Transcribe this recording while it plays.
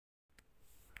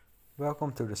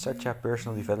Welcome to the Satya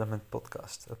Personal Development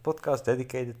Podcast, a podcast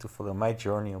dedicated to follow my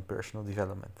journey on personal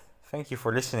development. Thank you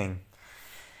for listening.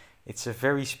 It's a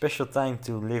very special time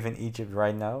to live in Egypt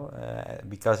right now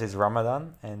because it's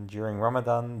Ramadan, and during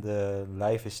Ramadan, the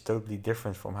life is totally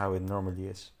different from how it normally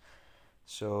is.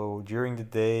 So, during the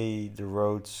day, the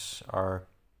roads are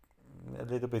a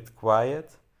little bit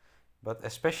quiet, but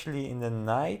especially in the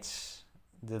nights,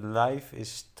 the life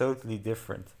is totally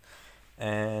different.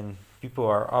 And people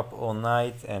are up all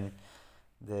night and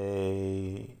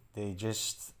they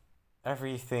just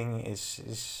everything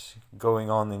is going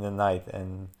on in the night,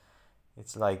 and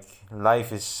it's like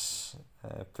life is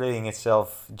playing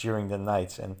itself during the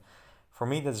nights. And for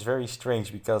me that's very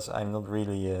strange because I'm not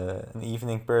really an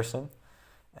evening person.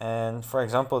 And for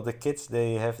example, the kids,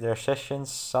 they have their sessions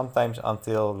sometimes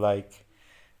until like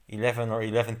 11 or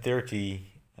 11:30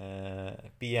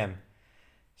 p.m.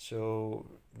 So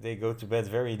they go to bed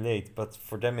very late, but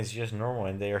for them it's just normal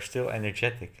and they are still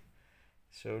energetic.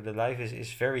 So the life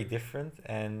is very different,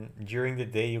 and during the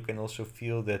day you can also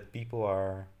feel that people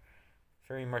are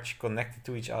very much connected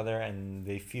to each other and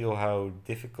they feel how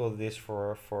difficult it is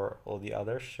for all the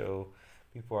others. So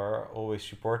people are always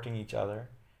supporting each other,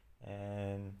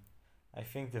 and I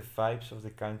think the vibes of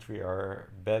the country are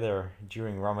better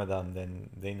during Ramadan than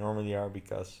they normally are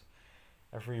because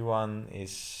everyone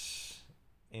is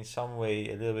in some way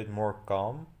a little bit more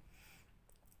calm.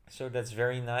 So that's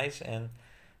very nice. And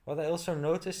what I also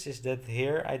noticed is that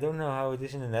here, I don't know how it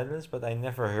is in the Netherlands, but I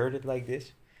never heard it like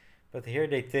this. But here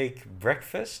they take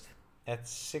breakfast at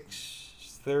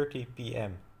 6:30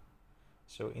 p.m.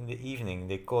 So in the evening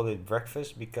they call it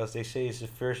breakfast because they say it's the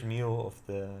first meal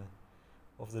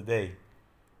of the day.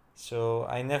 So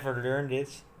I never learned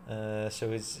it.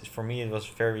 So it's for me it was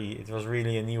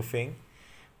really a new thing.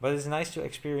 But it's nice to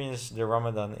experience the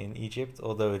Ramadan in Egypt,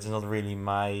 although it's not really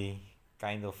my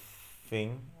kind of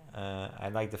thing. I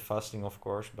like the fasting, of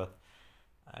course, but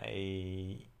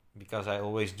I because I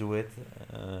always do it.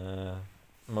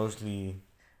 Mostly,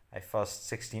 I fast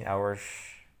 16 hours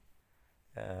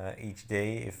each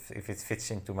day if it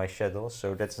fits into my schedule.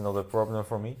 So that's not a problem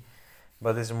for me.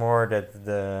 But it's more that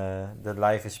the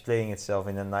life is playing itself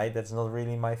in the night. That's not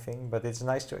really my thing. But it's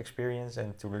nice to experience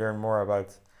and to learn more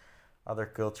about other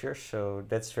cultures. So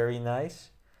that's very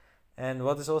nice. And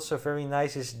what is also very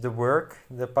nice is the work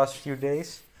the past few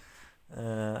days.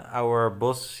 Our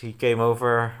boss, he came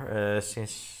over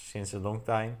since a long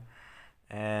time,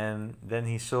 and then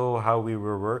he saw how we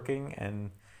were working, and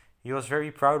he was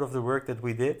very proud of the work that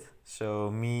we did.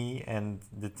 So me and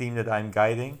the team that I'm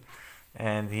guiding,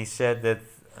 and he said that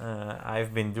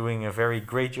I've been doing a very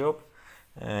great job.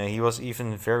 He was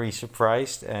even very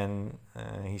surprised, and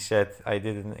he said I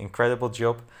did an incredible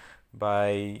job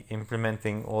by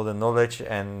implementing all the knowledge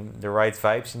and the right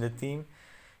vibes in the team.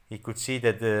 He could see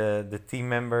that the team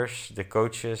members, the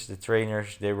coaches, the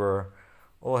trainers, they were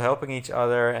all helping each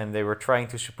other and they were trying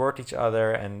to support each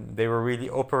other and they were really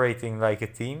operating like a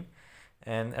team,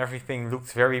 and everything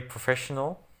looked very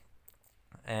professional.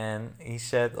 And he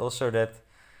said also that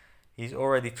he's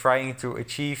already trying to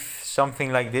achieve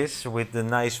something like this with the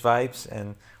nice vibes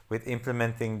and with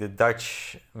implementing the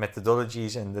Dutch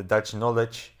methodologies and the Dutch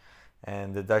knowledge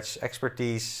and the Dutch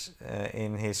expertise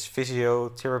in his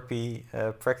physiotherapy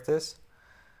practice.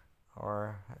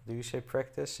 Or do you say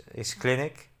practice? His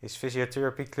clinic, his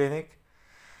physiotherapy clinic,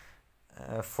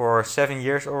 for 7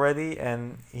 years already,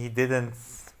 and he didn't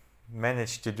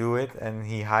manage to do it, and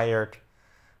he hired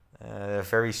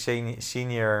very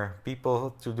senior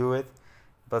people to do it,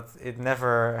 but it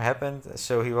never happened.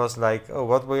 So he was like, "Oh,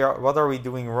 what are we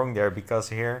doing wrong there? Because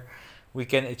here we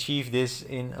can achieve this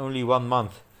in only 1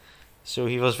 month." So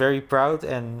he was very proud,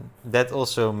 and that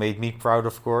also made me proud,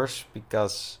 of course,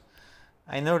 because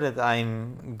I know that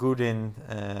I'm good in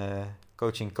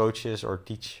coaching coaches or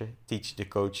teach the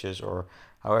coaches or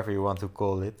however you want to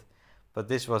call it. But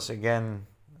this was again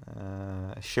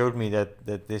showed me that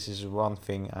this is one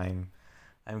thing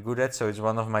I'm good at. So it's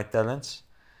one of my talents,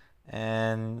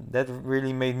 and that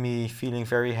really made me feeling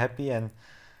very happy. And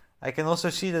I can also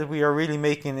see that we are really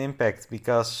making an impact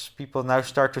because people now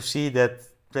start to see that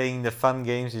playing the fun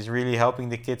games is really helping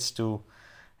the kids to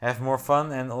have more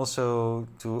fun and also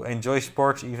to enjoy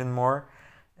sports even more.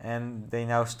 And they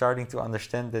now starting to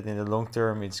understand that in the long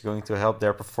term it's going to help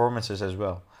their performances as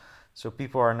well. So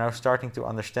people are now starting to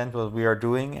understand what we are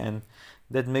doing, and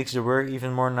that makes the work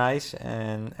even more nice.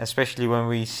 And especially when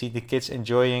we see the kids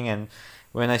enjoying, and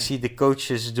when I see the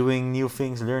coaches doing new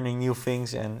things, learning new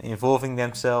things, and involving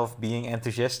themselves, being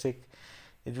enthusiastic,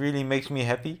 it really makes me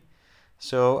happy.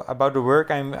 So about the work,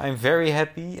 I'm very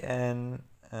happy, and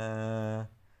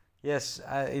yes,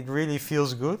 it really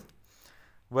feels good.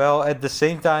 Well, at the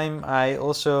same time, I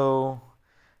also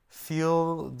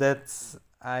feel that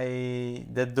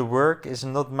the work is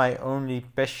not my only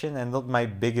passion and not my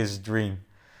biggest dream.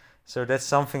 So that's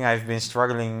something I've been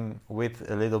struggling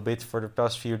with a little bit for the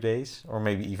past few days, or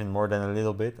maybe even more than a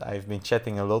little bit. I've been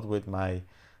chatting a lot with my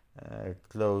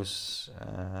close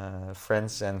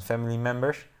friends and family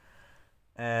members,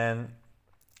 and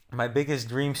my biggest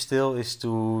dream still is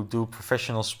to do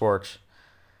professional sports.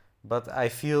 But I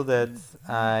feel that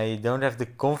I don't have the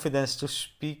confidence to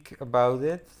speak about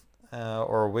it,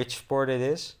 or which sport it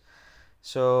is.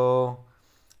 So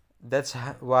that's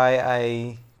why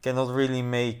I cannot really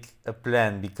make a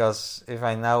plan, because if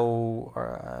I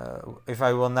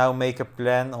will now make a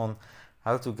plan on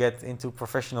how to get into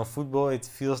professional football, it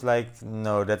feels like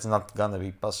no, that's not gonna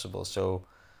be possible. So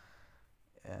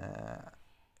uh,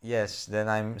 yes, then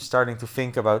I'm starting to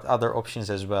think about other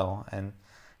options as well, and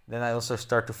then I also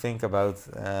start to think about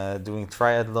doing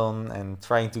triathlon and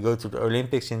trying to go to the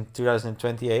Olympics in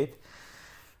 2028.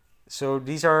 So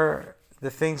these are the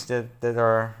things that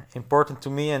are important to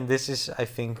me, and this is, I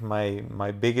think,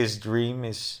 my biggest dream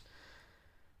is,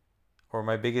 or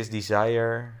my biggest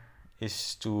desire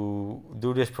is to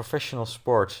do this professional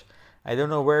sports. I don't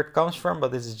know where it comes from,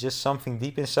 but it's just something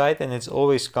deep inside, and it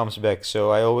always comes back.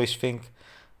 So I always think,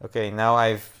 okay, now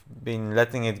I've been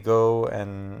letting it go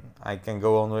and I can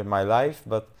go on with my life.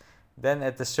 But then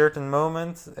at a certain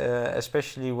moment,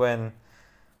 especially when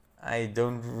I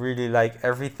don't really like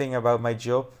everything about my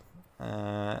job,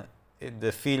 uh,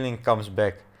 the feeling comes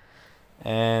back.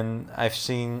 And I've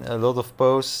seen a lot of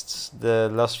posts the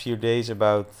last few days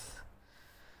about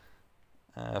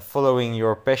following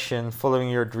your passion, following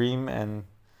your dream, and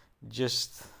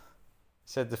just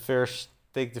take the first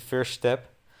step,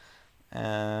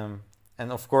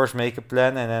 and of course make a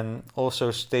plan, and then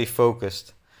also stay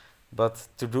focused. But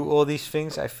to do all these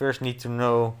things, I first need to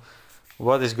know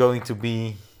what is going to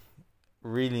be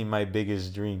really my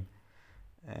biggest dream.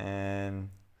 And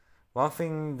one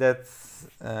thing that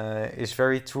is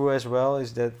very true as well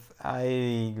is that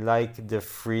I like the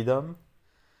freedom.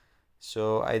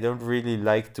 So I don't really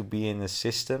like to be in a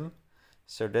system.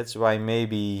 So that's why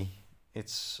maybe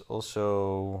it's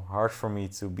also hard for me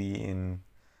to be in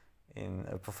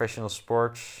a professional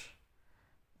sports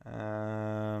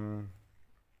um,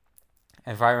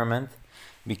 environment,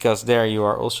 because there you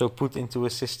are also put into a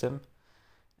system,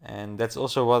 and that's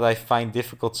also what I find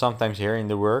difficult sometimes here in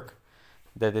the work,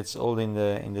 that it's all in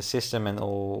the system and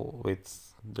all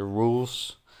with the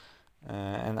rules,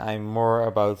 and I'm more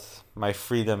about my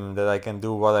freedom, that I can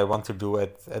do what I want to do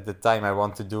at the time I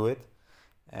want to do it,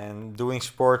 and doing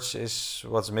sports is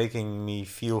what's making me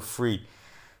feel free.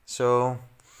 So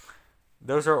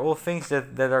those are all things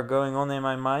that are going on in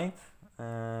my mind.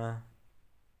 uh,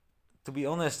 to be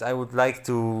honest, I would like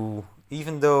to,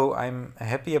 even though I'm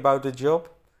happy about the job,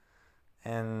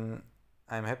 and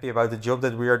I'm happy about the job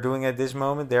that we are doing at this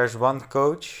moment. There's one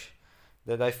coach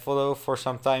that I follow for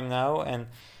some time now, and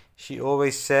she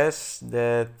always says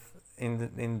that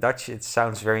in Dutch it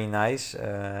sounds very nice.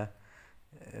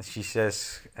 She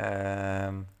says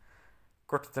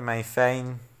korte termijn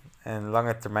fijn and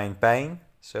lange termijn pijn.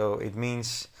 So it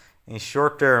means in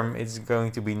short term it's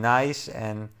going to be nice,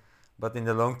 but in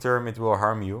the long term it will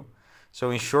harm you. So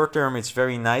in short term, it's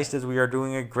very nice that we are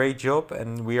doing a great job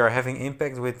and we are having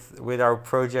impact with our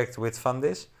project with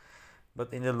Fundis.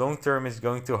 But in the long term, it's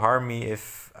going to harm me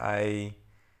if I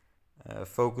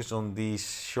focus on these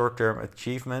short-term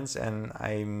achievements and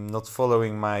I'm not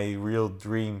following my real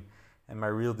dream and my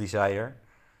real desire.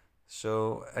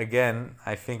 So again,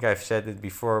 I think I've said it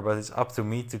before, but it's up to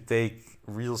me to take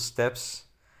real steps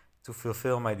to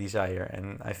fulfill my desire.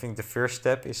 And I think the first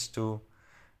step is to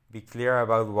be clear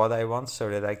about what I want, so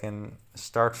that I can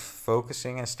start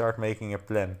focusing and start making a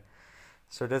plan.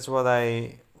 So that's what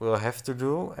I will have to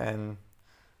do, and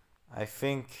I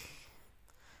think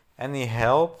any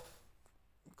help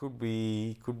could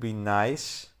be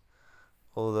nice,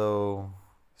 although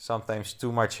sometimes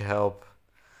too much help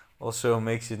also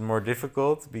makes it more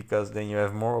difficult, because then you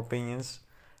have more opinions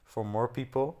from more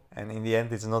people, and in the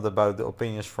end it's not about the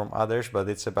opinions from others, but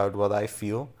it's about what I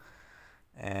feel.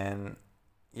 And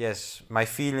yes, my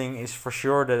feeling is for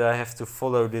sure that I have to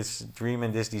follow this dream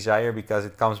and this desire, because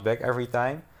it comes back every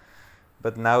time.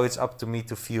 But now it's up to me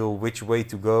to feel which way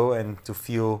to go, and to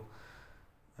feel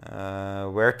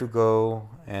where to go,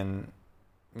 and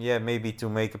yeah, maybe to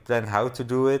make a plan how to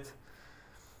do it.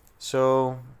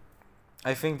 So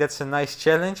I think that's a nice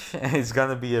challenge. It's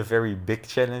gonna be a very big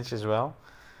challenge as well.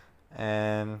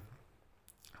 And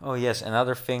oh yes,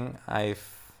 another thing I've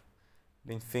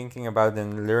been thinking about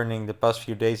and learning the past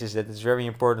few days is that it's very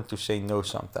important to say no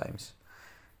sometimes.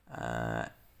 Uh,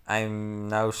 I'm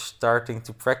now starting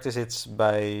to practice it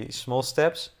by small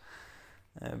steps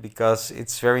because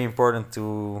it's very important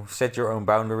to set your own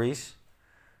boundaries.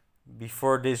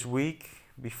 Before this week,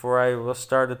 before I was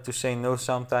started to say no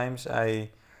sometimes, I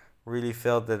really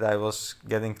felt that I was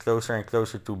getting closer and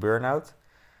closer to burnout.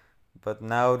 But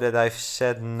now that I've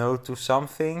said no to some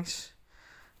things,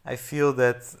 I feel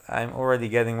that I'm already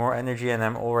getting more energy and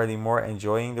I'm already more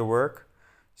enjoying the work.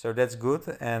 So that's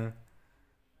good. And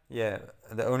yeah,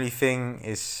 the only thing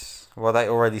is what I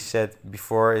already said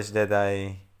before is that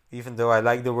even though I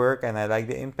like the work and I like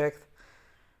the impact,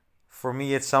 for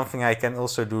me it's something I can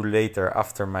also do later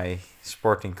after my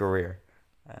sporting career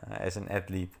as an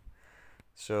athlete.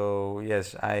 So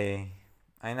yes, I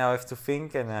now have to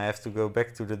think and I have to go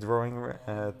back to the drawing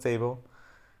table.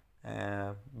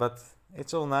 But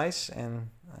it's all nice, and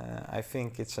I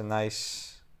think it's a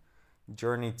nice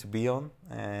journey to be on.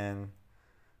 And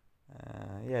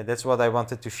yeah, that's what I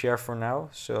wanted to share for now.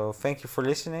 So thank you for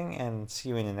listening, and see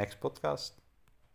you in the next podcast.